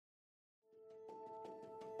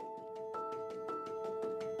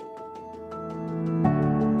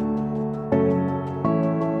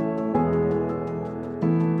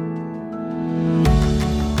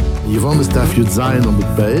Yevomis Daf Yud Zayin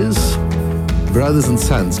Amud Beis. Brothers and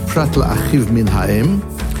sons, Prat La'achiv Min Ha'em.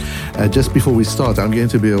 Just before we start, I'm going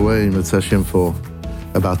to be away in Mitzvah Hashem for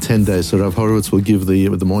about 10 days, so Rav Horowitz will give the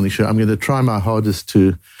morning shir. I'm going to try my hardest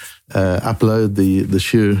to upload the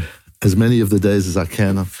shir as many of the days as I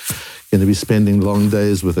can. I'm going to be spending long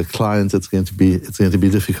days with a client. It's going to be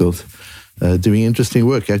difficult. Doing interesting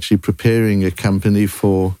work, actually preparing a company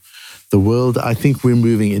for the world I think we're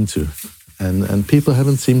moving into. And people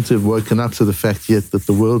haven't seemed to have woken up to the fact yet that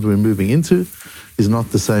the world we're moving into is not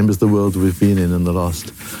the same as the world we've been in the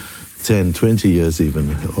last 10, 20 years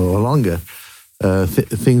even, or longer.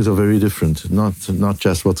 Things are very different, not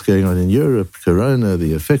just what's going on in Europe, Corona,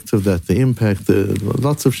 the effect of that, the impact,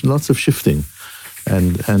 lots of shifting.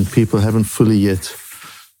 And people haven't fully yet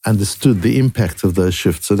understood the impact of those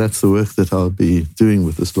shifts. So that's the work that I'll be doing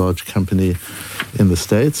with this large company in the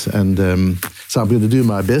States. And so I'm going to do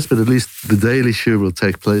my best, but at least the daily shir will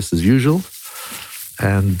take place as usual.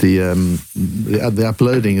 And the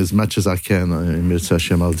uploading as much as I can in Mitzvah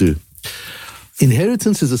Hashem I'll do.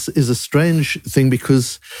 Inheritance is a strange thing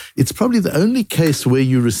because it's probably the only case where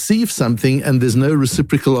you receive something and there's no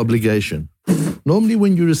reciprocal obligation. Normally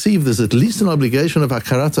when you receive, there's at least an obligation of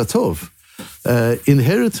hakarat hatov.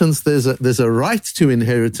 Inheritance, there's a right to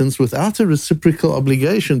inheritance without a reciprocal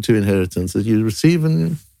obligation to inheritance that you receive,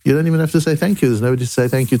 and you don't even have to say thank you. There's nobody to say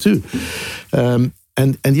thank you to.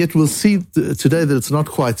 And yet we'll see today that it's not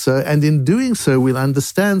quite so. And in doing so, we'll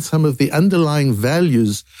understand some of the underlying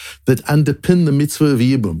values that underpin the mitzvah of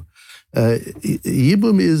Yibum.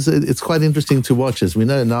 Yibum it's quite interesting to watch. As we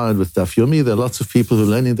know now with Daf Yomi, there are lots of people who are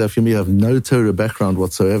learning Daf Yomi who have no Torah background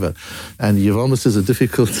whatsoever. And Yevamos is a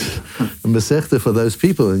difficult Masechta for those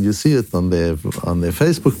people. And you see it on their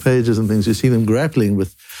Facebook pages and things. You see them grappling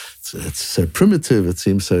with, it's so primitive, it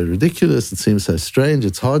seems so ridiculous, it seems so strange.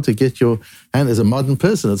 It's hard to get and as a modern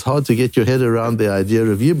person, it's hard to get your head around the idea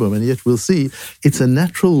of Yibum. And yet we'll see it's a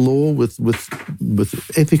natural law with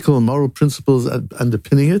ethical and moral principles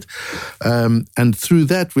underpinning it. And through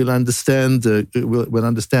that, we'll understand.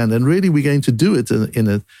 And really, we're going to do it in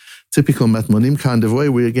a typical Matmonim kind of way.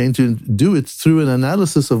 We're going to do it through an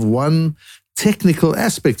analysis of one technical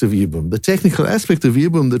aspect of Yibum. The technical aspect of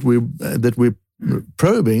Yibum that we're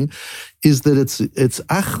probing is that it's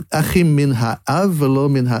achim min ha'av velo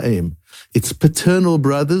min ha'em. It's paternal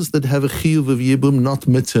brothers that have a chiyuv of Yibum, not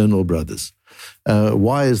maternal brothers.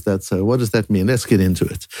 Why is that so? What does that mean? Let's get into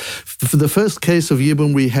it. For the first case of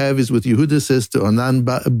Yibum we have is what Yehuda says to Onan,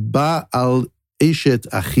 ba al eshet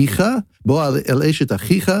achicha,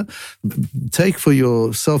 take for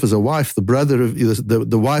yourself as a wife the brother of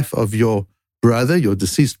the wife of your brother, your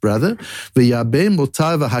deceased brother, and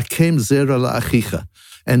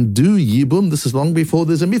do Yibum. This is long before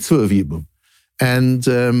there's a mitzvah of Yibum.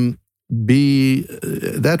 And be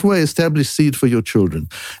that way establish seed for your children.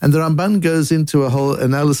 And the Ramban goes into a whole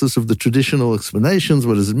analysis of the traditional explanations.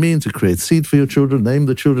 What does it mean to create seed for your children? Name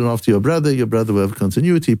the children after your brother will have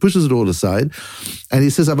continuity. He pushes it all aside. And he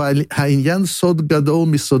says, Ha'inyan sod gadol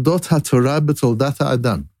misodot ha'torah b'toldata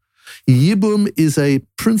adam. Yibum is a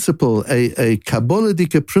principle, a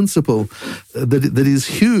Kabbalistic principle that is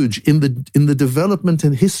huge in the development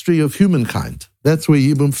and history of humankind. That's where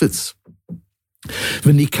Yibum fits.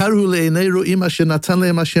 And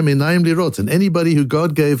anybody who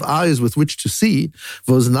God gave eyes with which to see,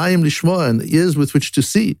 and ears with which to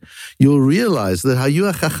see, you'll realize that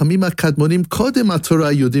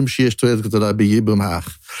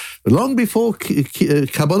long before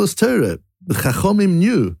Kabbalah's Torah, the Chachomim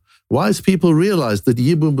knew. Wise people realized that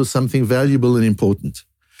Yibum was something valuable and important.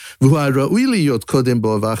 And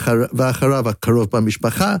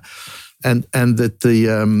that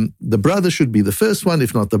the brother should be the first one,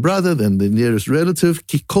 if not the brother, then the nearest relative.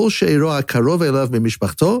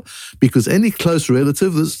 Because any close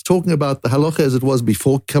relative, this is talking about the halacha as it was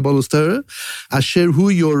before Kabbalah's Torah, asher hu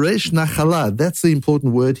yoresh nachala. That's the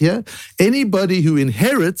important word here. Anybody who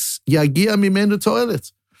inherits, yagia mimenu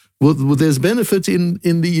to'elet. Well, there's benefit in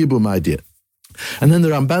the Yibum idea. And then the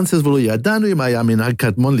Ramban says,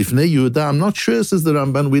 I'm not sure, says the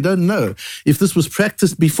Ramban, we don't know if this was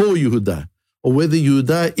practiced before Yehuda or whether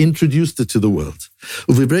Yehuda introduced it to the world.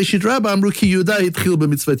 In Breshis Rabbah,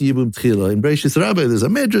 there's a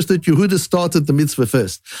medrash that Yehuda started the mitzvah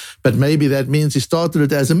first. But maybe that means he started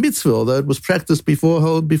it as a mitzvah, although it was practiced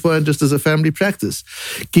beforehand just as a family practice.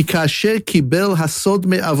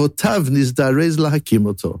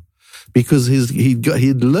 Because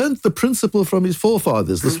he'd learned the principle from his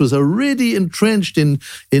forefathers. This was already entrenched in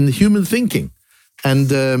human thinking.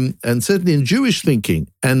 and certainly in Jewish thinking.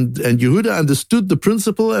 And Yehuda understood the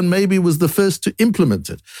principle and maybe was the first to implement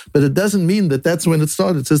it. But it doesn't mean that that's when it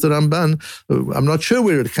started. It says the Ramban, I'm not sure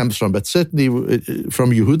where it comes from, but certainly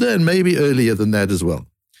from Yehuda and maybe earlier than that as well.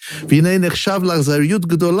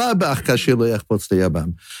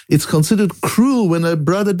 It's considered cruel when a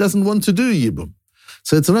brother doesn't want to do Yibum.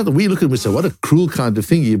 So it's not that we look at it and we say, what a cruel kind of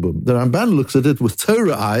thing, Yibum. The Ramban looks at it with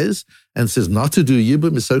Torah eyes and says not to do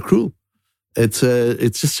Yibum is so cruel. It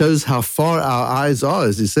just shows how far our eyes are,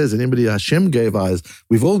 as he says. Anybody Hashem gave eyes.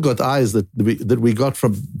 We've all got eyes that we got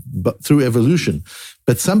through evolution.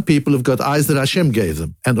 But some people have got eyes that Hashem gave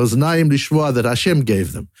them. And oznaim lishmoa that Hashem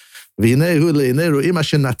gave them.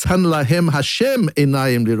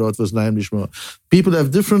 People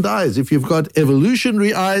have different eyes. If you've got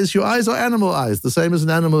evolutionary eyes, your eyes are animal eyes, the same as an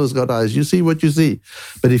animal has got eyes. You see what you see.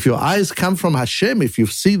 But if your eyes come from Hashem, if you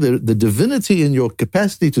see the divinity in your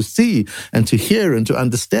capacity to see and to hear and to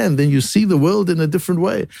understand, then you see the world in a different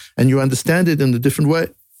way and you understand it in a different way.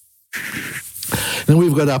 Then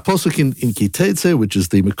we've got our posuk in Kitetse, which is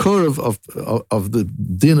the makor of the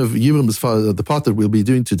din of Yibum, as far as the part that we'll be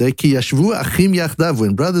doing today. Ki yashvu achim yachdav,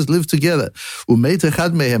 when brothers live together, umet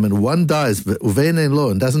echad mehem, and one dies, uvein ein lo,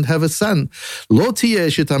 and doesn't have a son, lo tiyeh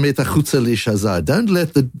shetamet achutza lish hazar. Don't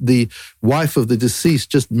let the wife of the deceased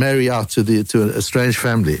just marry out to a strange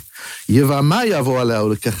family. Yevama yavo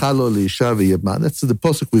aleh lekachalo liisha v'yibma. That's the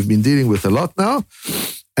posuk we've been dealing with a lot now.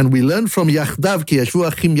 And we learn from Yachdav, Ki Yashvu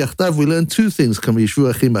Achim Yachdav, we learn two things.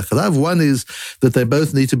 One is that they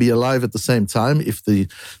both need to be alive at the same time. If the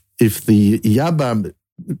Yabam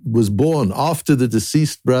was born after the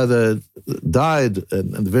deceased brother died,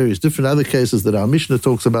 and the various different other cases that our Mishnah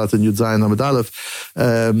talks about in Yud Zayin Amud Aleph,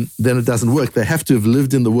 then it doesn't work. They have to have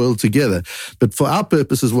lived in the world together. But for our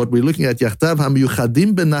purposes, what we're looking at, Yachdav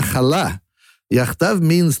HaMiyuchadim B'Nachala. Yachdav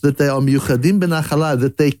means that they are miyuchadim b'nachala,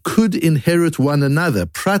 that they could inherit one another.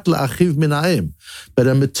 Prat la'achiv min ha'em. But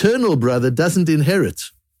a maternal brother doesn't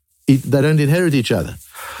inherit. They don't inherit each other.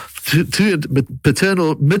 Two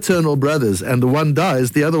maternal brothers, and the one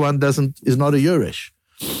dies, the other one is not a Yoresh.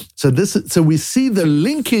 So we see the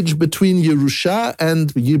linkage between Yerusha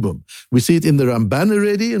and Yibum. We see it in the Ramban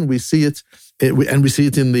already, and we see it in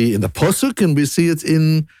the Posuk, and we see it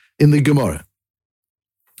in the Gemara.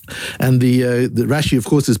 And the Rashi, of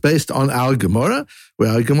course, is based on our Gemara, where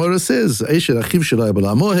our Gemara says,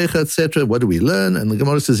 etc. What do we learn? And the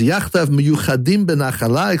Gemara says, Yachtav miyuchadim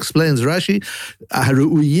benachala, explains Rashi,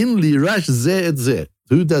 haru'uyin lirash zeh et zeh.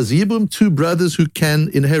 Who does Yibum? Two brothers who can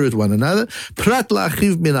inherit one another. Prat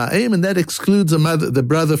la'achiv min ha'em, and that excludes the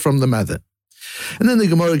brother from the mother. And then the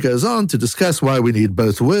Gemara goes on to discuss why we need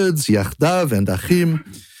both words, Yachdav and Achim.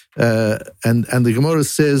 And the Gemara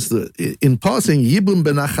says that in passing, Yibum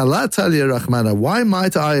benachalat aliyah rachmana. Why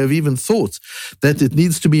might I have even thought that it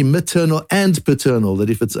needs to be maternal and paternal? That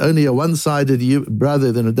if it's only a one-sided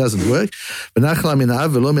brother, then it doesn't work. I would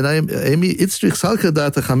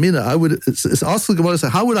ask the Gemara,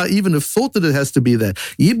 how would I even have thought that it has to be there?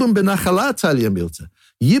 Yibum benachalat aliyah milta.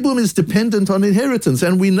 Yibum is dependent on inheritance,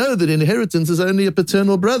 and we know that inheritance is only a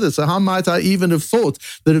paternal brother. So how might I even have thought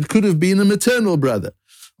that it could have been a maternal brother?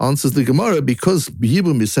 Answers the Gemara, because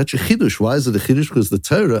Yibum is such a chidush. Why is it a chidush? Because the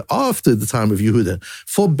Torah, after the time of Yehuda,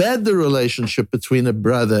 forbade the relationship between a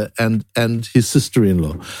brother and his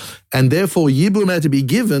sister-in-law. And therefore, Yibum had to be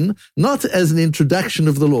given not as an introduction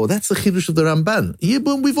of the law. That's the chidush of the Ramban.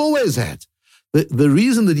 Yibum we've always had. The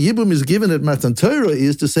reason that Yibum is given at Matan Torah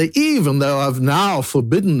is to say, even though I've now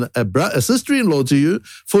forbidden a sister-in-law to you,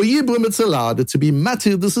 for Yibum it's allowed to be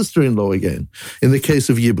matir the sister-in-law again, in the case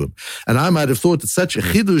of Yibum. And I might have thought it's such a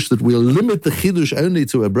chidush that we'll limit the chidush only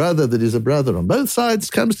to a brother that is a brother on both sides,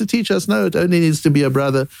 comes to teach us, no, it only needs to be a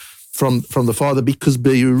brother from the father, because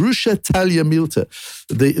Yerusha Talya Milta,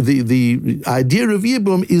 the idea of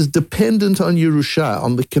Yibum is dependent on Yerusha,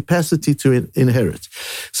 on the capacity to inherit.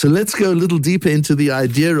 So let's go a little deeper into the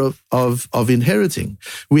idea of inheriting.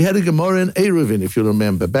 We had a Gemara in Eruvin, if you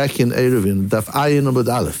remember, back in Eruvin, Daf Ayin Amud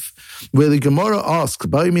Aleph, where the Gemara asks, a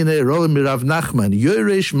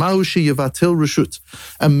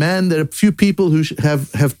man, there are a few people who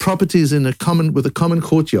have properties with a common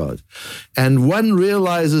courtyard, and one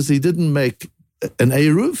realizes he didn't make an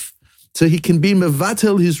Eruv, so he can be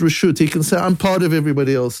mevatel his reshut. He can say, I'm part of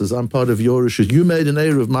everybody else's, I'm part of your reshut. You made an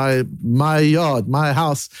Eruv, my yard, my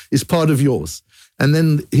house is part of yours. And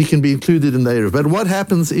then he can be included in the Eruv. But what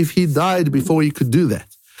happens if he died before he could do that?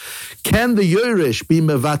 Can the Yoresh be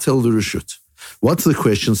mevatel the reshut? What's the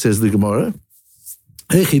question, says the Gemara?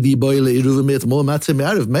 Maybe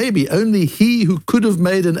only he who could have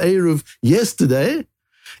made an Eruv yesterday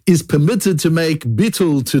is permitted to make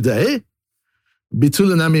bitul today.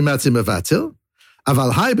 Bitul nami matzi mevatel.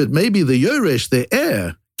 Aval hai, but maybe the Yoresh, the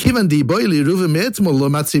heir, kivan di boili Reuven me'etzmol lo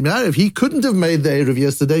matzi me'arev. He couldn't have made the eruv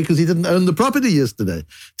yesterday because he didn't own the property yesterday.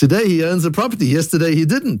 Today he owns the property. Yesterday he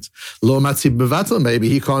didn't. Lo matzi mevatel. Maybe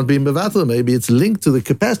he can't be mevatel. Maybe it's linked to the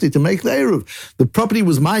capacity to make the eruv. The property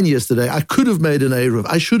was mine yesterday. I could have made an eruv.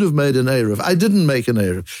 I should have made an eruv. I didn't make an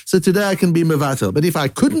eruv. So today I can be mevatel. But if I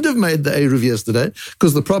couldn't have made the eruv yesterday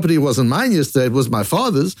because the property wasn't mine yesterday, it was my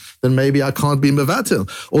father's, then maybe I can't be mevatel.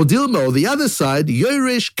 Or Dilmo, the other side,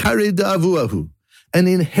 Yoresh kari da'avuahu. An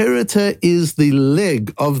inheritor is the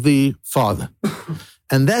leg of the father.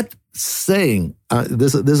 And that saying,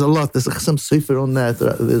 there's a lot. There's some sefer on that.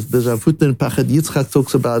 There's a footnote, Pachad Yitzchak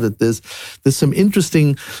talks about it. There's some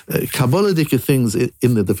interesting Kabbalistic things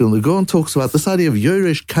in the film. The Gaon talks about this idea of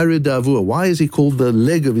Yoresh Kari Da'avua. Why is he called the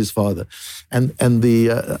leg of his father? And the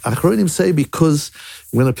Achronim say because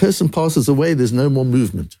when a person passes away, there's no more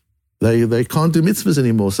movement. They can't do mitzvahs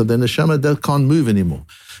anymore, so the neshama can't move anymore.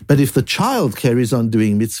 But if the child carries on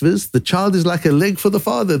doing mitzvahs, the child is like a leg for the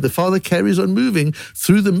father. The father carries on moving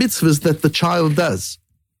through the mitzvahs that the child does.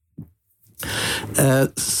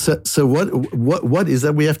 So what is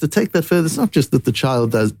that? We have to take that further. It's not just that the child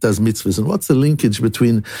does mitzvahs. And what's the linkage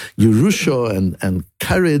between Yerusha and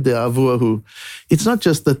Kare De'avuahu? It's not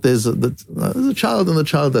just that there's a child and the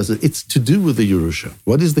child does it. It's to do with the Yerusha.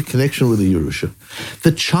 What is the connection with the Yerusha?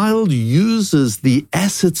 The child uses the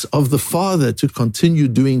assets of the father to continue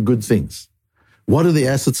doing good things. What are the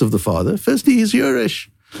assets of the father? Firstly, he's Yoresh.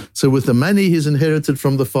 So with the money he's inherited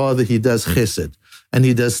from the father, he does chesed and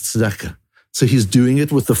he does tzedakah. So he's doing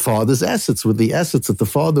it with the father's assets, with the assets that the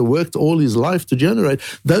father worked all his life to generate.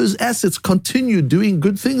 Those assets continue doing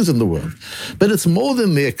good things in the world. But it's more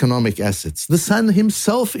than the economic assets. The son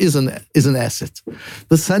himself is an asset.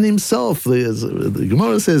 The son himself, the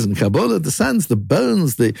Gemara says in Kabbalah, the sons, the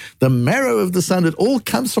bones, the marrow of the son, it all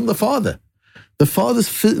comes from the father.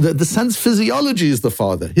 The son's physiology is the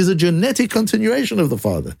father. He's a genetic continuation of the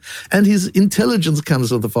father. And his intelligence comes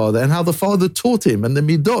from the father, and how the father taught him, and the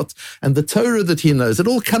midot, and the Torah that he knows. It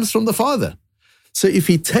all comes from the father. So if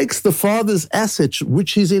he takes the father's assets,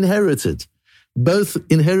 which he's inherited, both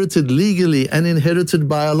inherited legally and inherited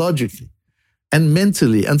biologically, and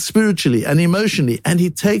mentally and spiritually and emotionally, and he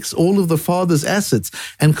takes all of the father's assets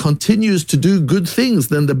and continues to do good things,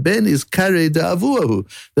 then the ben is kare da'avuahu.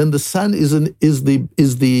 Then the son is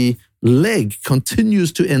the leg,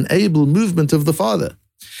 continues to enable movement of the father.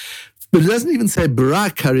 But it doesn't even say bra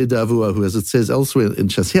kare da'avuahu, as it says elsewhere in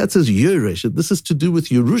Shas. Here it says Yoresh. This is to do with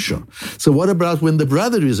Yerusha. So what about when the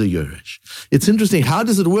brother is a Yoresh? It's interesting. How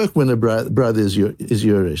does it work when a brother is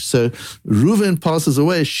Yoresh? So Reuven passes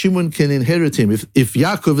away, Shimon can inherit him if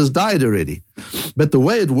Yaakov has died already. But the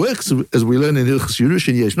way it works, as we learn in Hilchos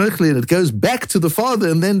Yerushin Yesh Nochli, and it goes back to the father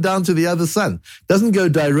and then down to the other son. It doesn't go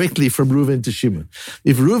directly from Reuven to Shimon.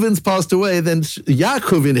 If Reuven's passed away, then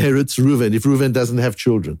Yaakov inherits Reuven if Reuven doesn't have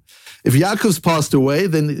children. If Yaakov's passed away,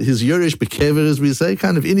 then his Yeresh Bekever, as we say,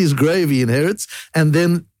 kind of in his grave he inherits, and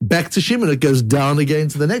then back to Shimon, it goes down again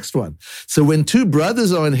to the next one. So when two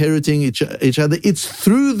brothers are inheriting each other, it's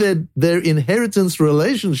through their inheritance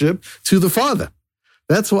relationship to the father.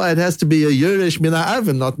 That's why it has to be a Yeresh min ha'av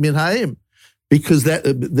and not min ha'im. Because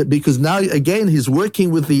now, again, he's working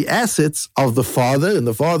with the assets of the father, and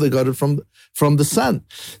the father got it from the son.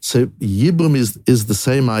 So Yibum is the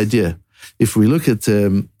same idea. If we look at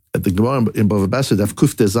the Gemara in Bava Basra, Daf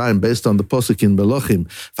Kuf Tezayin, based on the posuk in Belochim,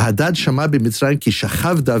 Hadad shama b'Mitzrayim ki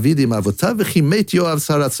shachav David im avotav v'chi met Yoav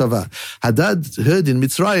sarat tzava. Hadad heard in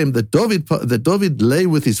Mitzrayim that David lay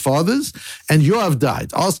with his fathers, and Yoav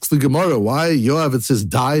died. Asks the Gemara why Yoav, it says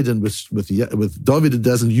died, and with David it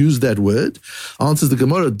doesn't use that word. Answers the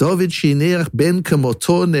Gemara, David shineach ben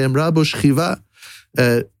kamoto ne'emra bo shchiva.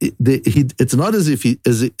 It's not as if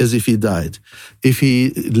he died. If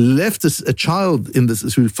he left a child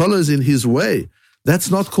who follows in his way, that's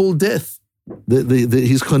not called death.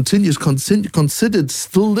 He's considered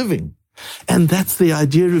still living, and that's the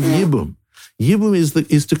idea of Yibum. Yibum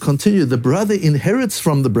is to continue. The brother inherits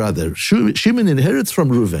from the brother. Shimon inherits from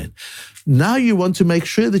Reuven. Now you want to make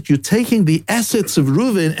sure that you're taking the assets of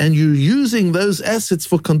Reuven and you're using those assets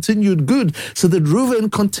for continued good, so that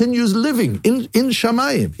Reuven continues living in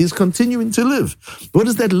Shamayim. He's continuing to live. What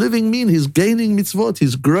does that living mean? He's gaining mitzvot,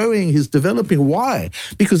 he's growing, he's developing. Why?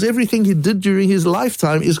 Because everything he did during his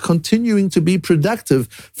lifetime is continuing to be productive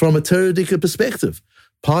from a Torah perspective.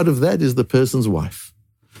 Part of that is the person's wife.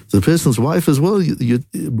 The person's wife as well,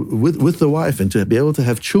 with the wife, and to be able to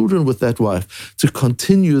have children with that wife, to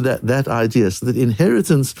continue that idea, so that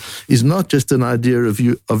inheritance is not just an idea of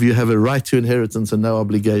you have a right to inheritance and no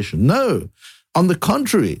obligation. No, On the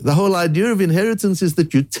contrary, the whole idea of inheritance is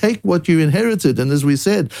that you take what you inherited, and as we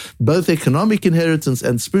said, both economic inheritance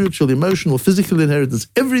and spiritual, emotional, physical inheritance,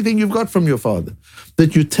 everything you've got from your father,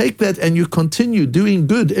 that you take that and you continue doing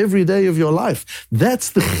good every day of your life.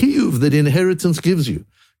 That's the chiyuv that inheritance gives you.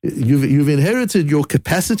 You've inherited your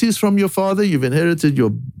capacities from your father, you've inherited your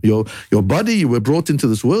body, you were brought into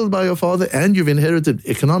this world by your father, and you've inherited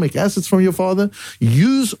economic assets from your father.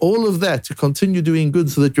 Use all of that to continue doing good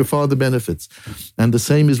so that your father benefits. And the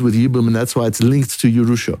same is with Yibum, and that's why it's linked to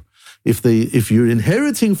Yerusha. If you're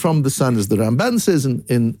inheriting from the son, as the Ramban says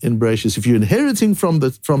in Bereshis, if you're inheriting from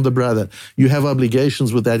the brother, you have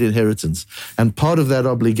obligations with that inheritance. And part of that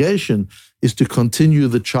obligation is to continue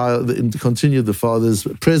the father's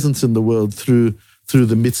presence in the world through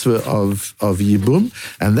the mitzvah of Yibum.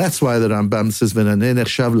 And that's why the Rambam says,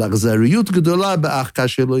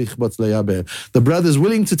 the brother is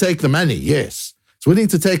willing to take the money, yes. He's willing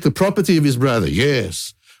to take the property of his brother,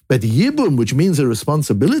 yes. But Yibum, which means a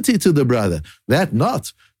responsibility to the brother, that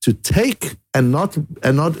not to take and not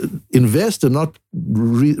invest and not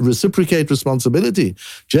reciprocate responsibility,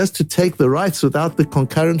 just to take the rights without the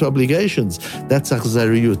concurrent obligations, that's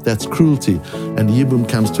achzariyut, that's cruelty. And Yibum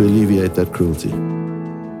comes to alleviate that cruelty.